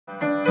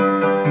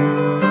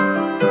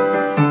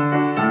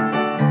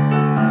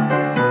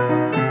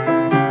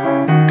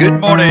Good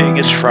morning.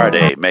 It's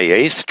Friday, May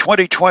 8th,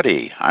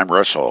 2020. I'm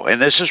Russell,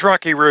 and this is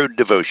Rocky Road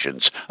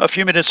Devotions, a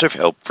few minutes of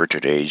help for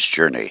today's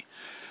journey.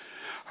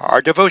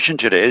 Our devotion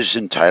today is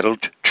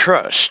entitled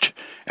Trust,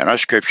 and our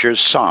scripture is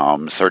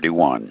Psalm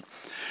 31.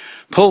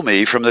 Pull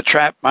me from the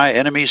trap my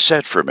enemies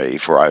set for me,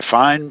 for I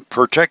find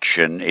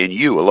protection in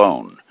you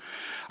alone.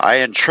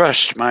 I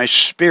entrust my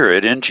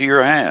spirit into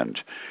your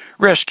hand.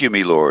 Rescue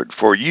me, Lord,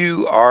 for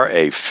you are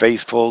a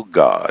faithful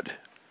God.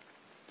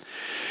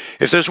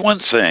 If there's one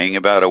thing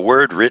about a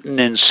word written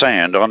in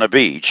sand on a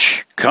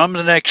beach, come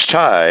the next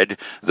tide,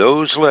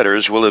 those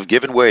letters will have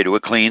given way to a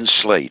clean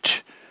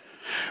slate.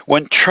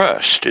 When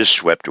trust is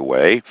swept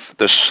away,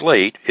 the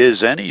slate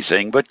is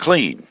anything but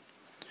clean.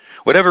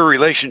 Whatever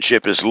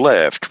relationship is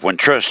left when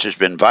trust has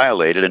been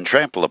violated and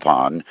trampled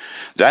upon,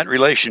 that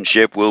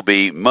relationship will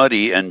be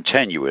muddy and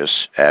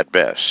tenuous at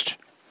best.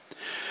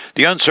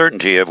 The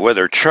uncertainty of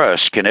whether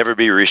trust can ever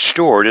be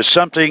restored is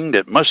something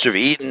that must have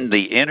eaten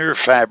the inner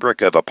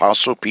fabric of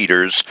Apostle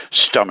Peter's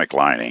stomach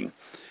lining.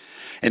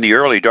 In the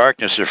early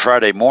darkness of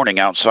Friday morning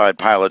outside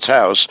Pilate's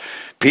house,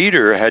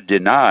 Peter had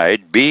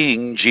denied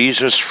being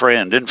Jesus'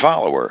 friend and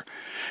follower.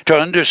 To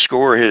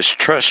underscore his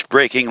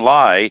trust-breaking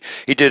lie,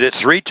 he did it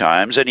 3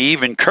 times, and he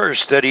even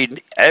cursed that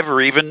he'd ever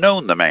even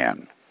known the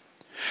man.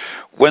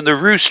 When the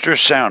rooster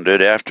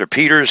sounded after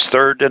Peter's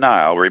third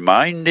denial,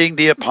 reminding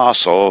the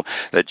apostle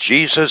that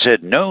Jesus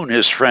had known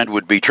his friend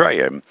would betray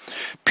him,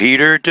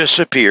 Peter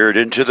disappeared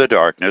into the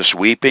darkness,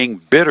 weeping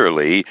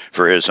bitterly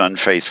for his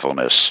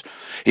unfaithfulness.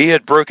 He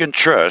had broken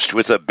trust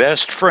with the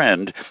best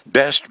friend,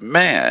 best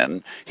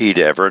man he'd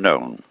ever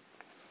known.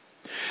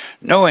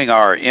 Knowing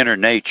our inner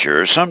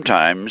nature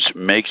sometimes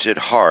makes it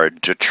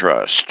hard to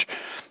trust.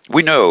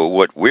 We know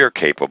what we're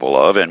capable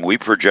of, and we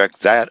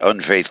project that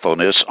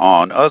unfaithfulness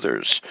on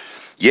others.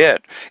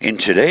 Yet, in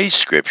today's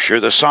scripture,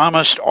 the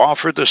psalmist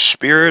offered the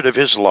spirit of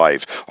his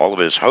life, all of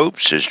his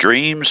hopes, his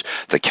dreams,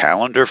 the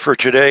calendar for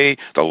today,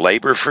 the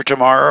labor for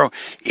tomorrow,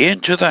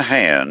 into the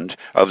hand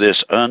of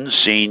this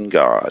unseen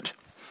God.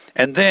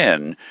 And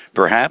then,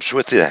 perhaps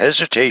with the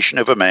hesitation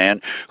of a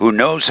man who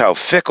knows how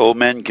fickle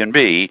men can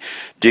be,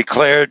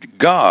 declared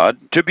God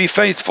to be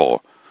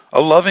faithful, a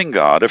loving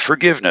God of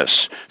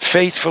forgiveness,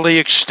 faithfully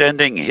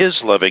extending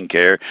his loving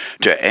care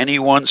to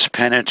anyone's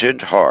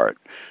penitent heart,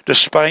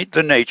 despite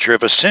the nature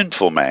of a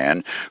sinful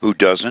man who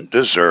doesn't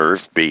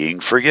deserve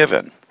being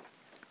forgiven.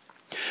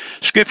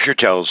 Scripture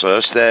tells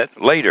us that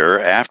later,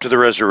 after the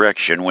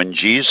resurrection, when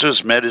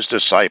Jesus met his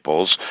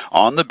disciples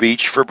on the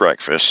beach for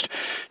breakfast,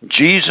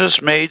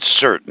 Jesus made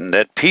certain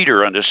that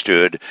Peter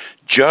understood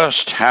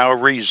just how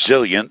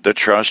resilient the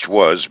trust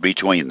was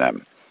between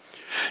them.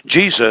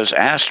 Jesus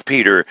asked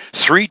Peter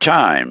 3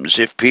 times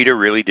if Peter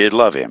really did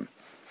love him.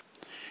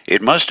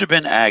 It must have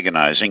been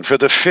agonizing for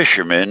the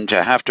fisherman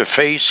to have to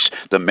face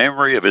the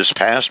memory of his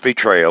past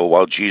betrayal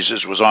while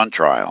Jesus was on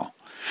trial.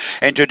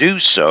 And to do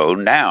so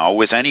now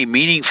with any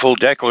meaningful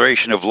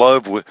declaration of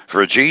love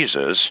for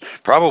Jesus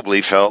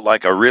probably felt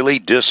like a really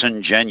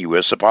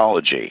disingenuous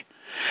apology.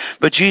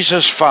 But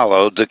Jesus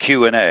followed the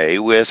Q&A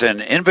with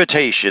an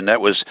invitation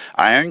that was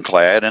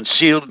ironclad and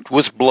sealed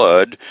with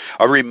blood,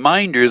 a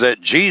reminder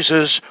that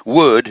Jesus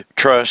would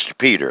trust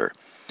Peter.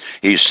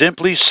 He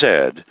simply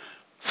said,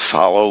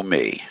 "Follow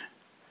me."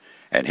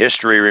 And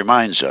history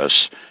reminds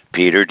us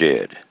Peter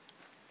did.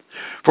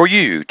 For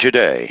you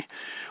today,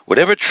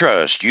 whatever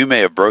trust you may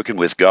have broken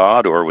with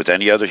God or with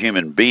any other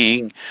human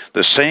being,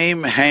 the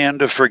same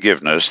hand of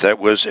forgiveness that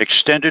was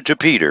extended to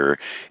Peter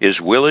is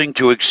willing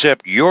to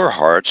accept your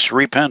heart's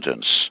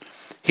repentance.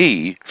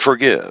 He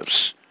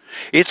forgives.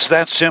 It's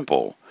that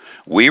simple.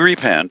 We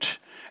repent,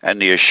 and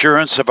the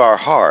assurance of our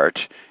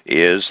heart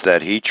is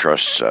that he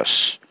trusts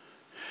us.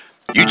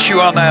 You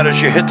chew on that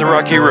as you hit the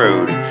rocky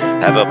road.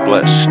 Have a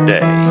blessed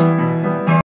day.